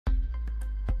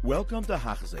Welcome to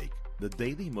Hachzik, the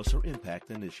Daily Musar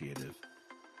Impact Initiative.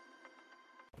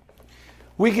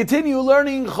 We continue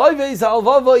learning Chayves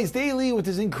Halvavos daily with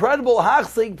this incredible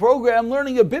Hachzik program,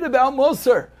 learning a bit about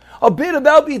Musar, a bit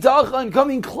about Bitachon,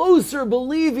 coming closer,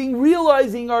 believing,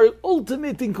 realizing our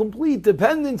ultimate and complete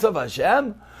dependence of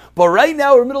Hashem. But right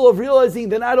now we're in the middle of realizing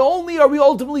that not only are we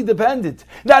ultimately dependent,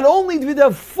 not only do we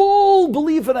have full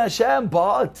belief in Hashem,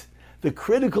 but the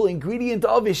critical ingredient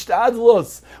of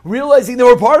Ishtadlos, realizing that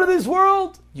we're part of this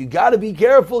world, you got to be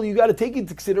careful, you got to take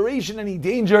into consideration any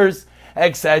dangers,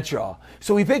 etc.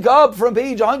 So we pick up from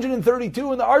page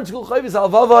 132 in the article Chayves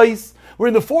Halvavos. We're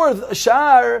in the fourth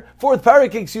Sha'ar, fourth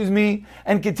parak,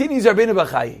 and continues Rabbeinu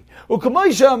B'chai.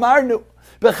 U'kamoisha amarnu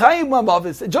b'chayim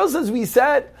mamavis. Just as we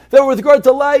said that with regard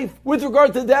to life, with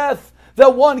regard to death,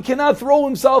 that one cannot throw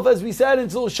himself, as we said,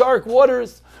 into shark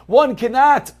waters. One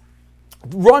cannot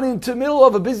run into the middle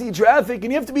of a busy traffic,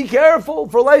 and you have to be careful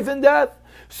for life and death.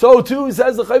 So too,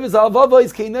 says the Chayves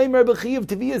Halvavos, Keinaymer b'chiv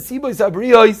teviyas sibos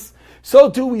habriyos.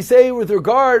 So too we say with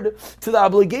regard to the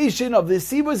obligation of the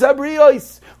sibos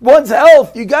habriyos, one's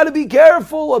health. You got to be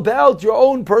careful about your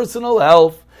own personal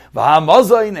health.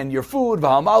 V'hamazayin, and your food,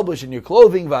 v'hamalbush, and your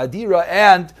clothing, v'adira,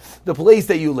 and the place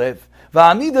that you live.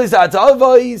 V'hamidos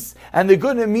atavos, and the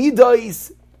good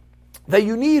midos that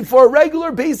you need for a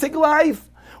regular basic life.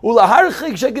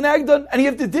 Ulaharchik, and you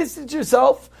have to distance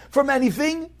yourself from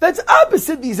anything that's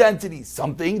opposite these entities.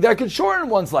 Something that could shorten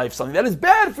one's life, something that is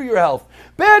bad for your health,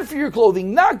 bad for your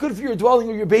clothing, not good for your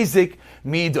dwelling or your basic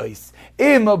midos.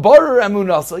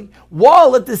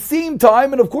 While at the same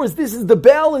time, and of course this is the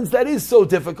balance that is so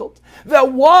difficult,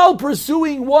 that while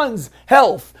pursuing one's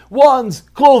health, one's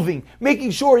clothing,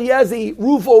 making sure he has a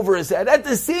roof over his head, at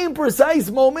the same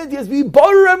precise moment he has to be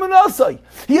barer emunasai.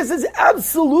 He has his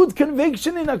absolute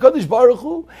conviction in HaKadosh Baruch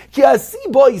Hu,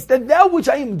 that which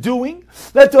I am doing,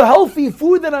 that the healthy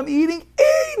food that I'm eating,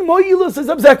 it's not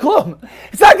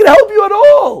going to help you at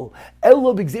all.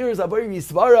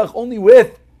 Only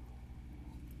with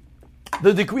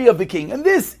the decree of the king. And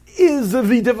this is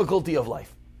the difficulty of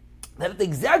life. That at the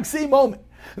exact same moment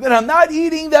that I'm not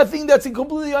eating that thing that's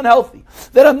completely unhealthy,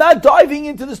 that I'm not diving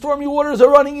into the stormy waters or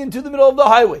running into the middle of the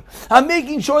highway, I'm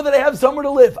making sure that I have somewhere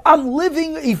to live, I'm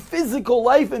living a physical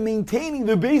life and maintaining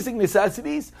the basic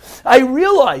necessities, I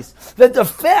realize that the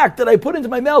fact that I put into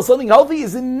my mouth something healthy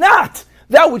is not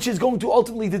that which is going to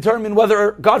ultimately determine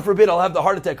whether, God forbid, I'll have the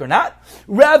heart attack or not.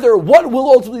 Rather, what will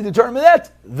ultimately determine that?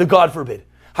 The God forbid.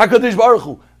 HaKadosh Baruch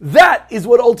Hu. That is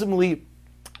what ultimately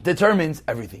determines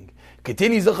everything.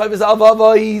 Continues the Chayves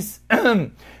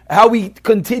Halvavos. How we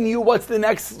continue, what's the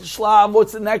next shlav,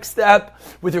 what's the next step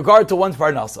with regard to one's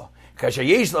parnasa. A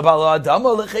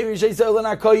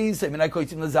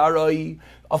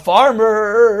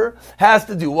farmer has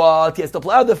to do what? He has to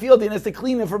plow the field, he has to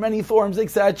clean it from any thorns,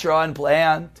 etc., and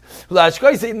plant. And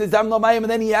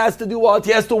then he has to do what?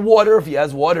 He has to water if he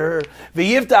has water.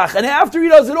 And after he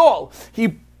does it all,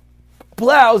 he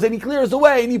plows and he clears the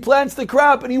way and he plants the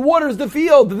crop and he waters the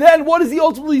field. Then what does he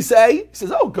ultimately say? He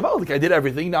says, oh, come on, look, I did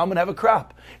everything. Now I'm going to have a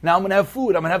crop. Now I'm going to have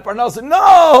food. I'm going to have parnasa.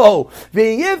 No!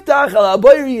 Then he has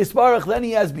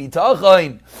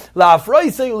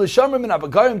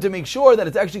bitachon to make sure that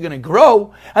it's actually going to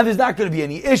grow and there's not going to be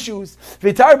any issues.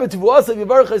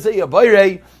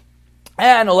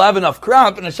 And he'll have enough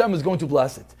crop, and Hashem is going to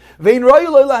bless it. And it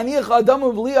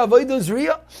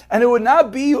would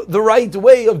not be the right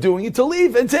way of doing it to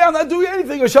leave and say, I'm not doing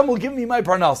anything, Hashem will give me my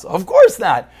parnasa. Of course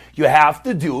not. You have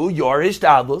to do your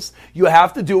ishtadlus. You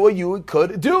have to do what you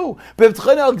could do. You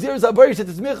can't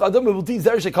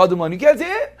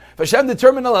say it. If Hashem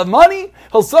determined I'll have money,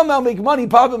 He'll somehow make money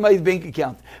pop in my bank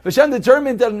account. If Hashem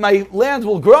determined that my land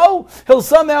will grow, He'll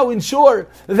somehow ensure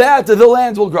that the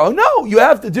land will grow. No, you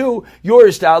have to do your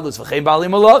ishtadlus. So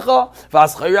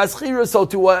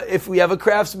if we have a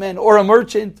craftsman or a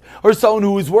merchant or someone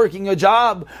who is working a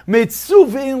job, he's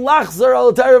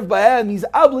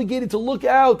obligated to look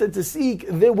out and to seek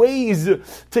the ways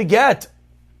to get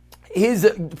his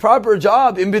proper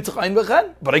job in bitachon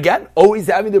v'chen. But again, always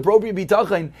having the appropriate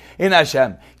bitachon in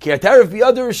Hashem.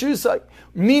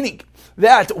 Meaning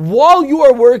that while you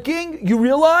are working, you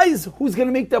realize who's going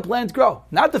to make that plant grow.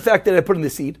 Not the fact that I put in the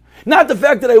seed, not the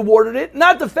fact that I watered it,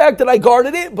 not the fact that I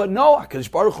guarded it, but no,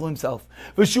 HaKadosh Baruch Hu himself.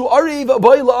 And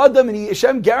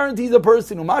Hashem guarantees a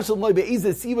person, and he's going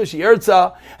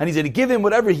to give him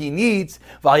whatever he needs.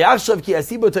 And you have to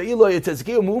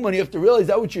realize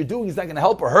that what you're doing is not going to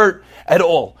help or hurt at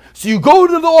all. So you go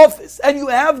to the office, and you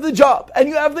have the job, and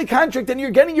you have the contract, and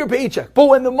you're getting your paycheck. But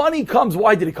when the money comes,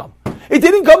 why did it come? It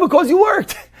didn't come because you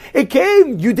worked. It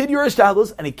came, you did your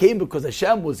ishtadlus, and it came because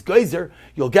Hashem was geyser.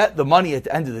 You'll get the money at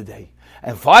the end of the day.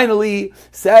 And finally,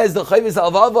 says the Chayvis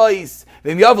Alvavais,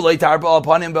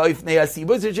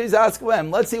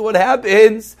 let's see what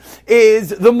happens is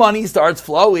the money starts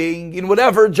flowing in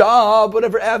whatever job,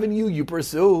 whatever avenue you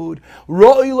pursued.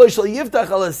 Well,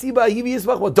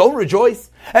 don't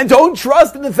rejoice and don't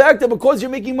trust in the fact that because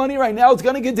you're making money right now, it's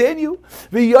going to continue.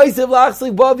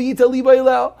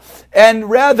 And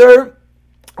rather,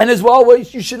 and as well,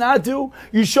 what you should not do,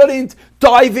 you shouldn't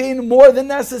dive in more than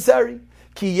necessary.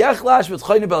 Because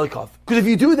if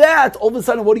you do that, all of a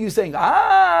sudden, what are you saying?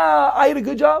 I had a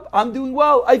good job. I'm doing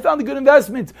well. I found a good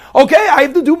investment. Okay, I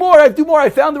have to do more. I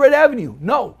found the right avenue.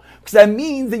 No, because that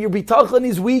means that your bitachon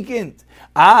is weakened.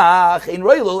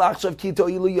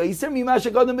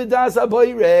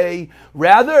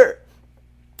 Rather,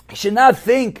 he should not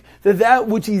think that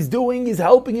which he's doing is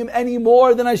helping him any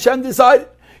more than Hashem decided.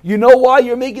 You know why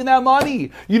you're making that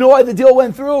money? You know why the deal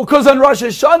went through? Because on Rosh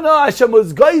Hashanah, Hashem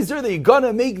was geyser that you're going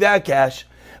to make that cash.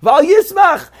 Val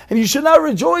Yismach, and you should not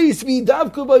rejoice in the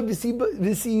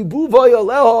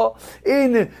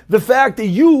fact that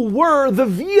you were the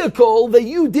vehicle, that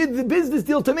you did the business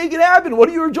deal to make it happen. What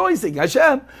are you rejoicing?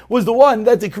 Hashem was the one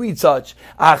that decreed such.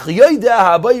 Rather,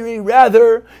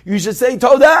 you should say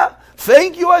Todah.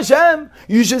 Thank you, Hashem.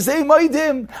 You should say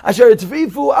Maidim.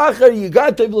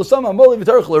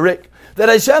 That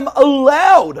Hashem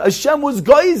allowed, Hashem was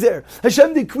geyser,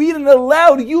 Hashem decreed and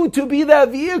allowed you to be that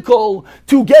vehicle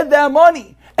to get that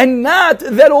money, and not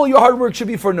that all your hard work should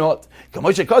be for naught. When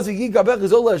you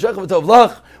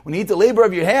eat the labor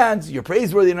of your hands, you're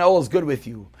praiseworthy and all is good with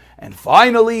you. And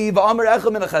finally, one of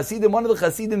the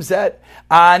Chasidim said,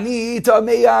 I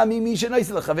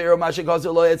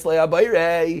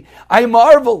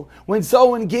marvel when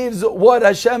someone gives what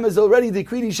Hashem has already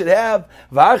decreed he should have,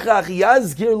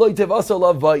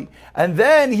 and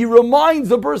then he reminds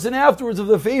the person afterwards of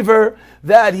the favor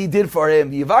that he did for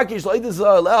him.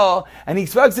 And he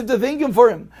expects him to thank him for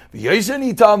him. We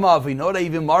know that I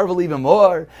even marvel even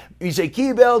more.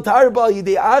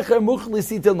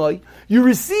 You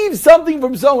receive something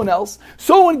from someone else,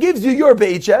 someone gives you your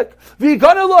paycheck,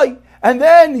 and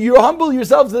then you humble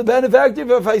yourself to the benefactor,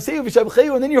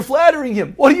 and then you're flattering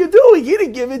him. What are you doing? He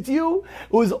didn't give it to you.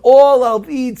 It was all al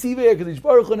pi tzivei HaKadosh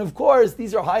Baruch Hu. And of course,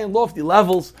 these are high and lofty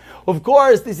levels. Of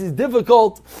course, this is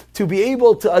difficult to be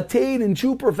able to attain in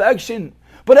true perfection.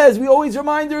 But as we always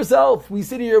remind ourselves, we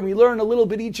sit here and we learn a little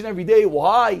bit each and every day.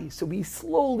 Why? So we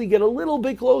slowly get a little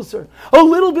bit closer, a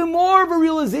little bit more of a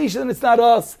realization that it's not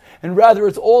us, and rather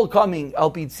it's all coming al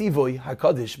pi tzivoi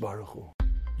HaKadosh Baruch Hu.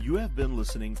 You have been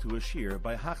listening to a shir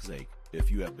by Hachzeik.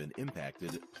 If you have been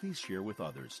impacted, please share with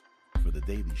others. For the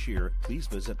daily shir, please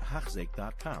visit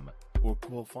Hachzeik.com or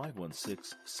call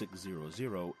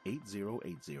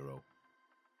 516-600-8080.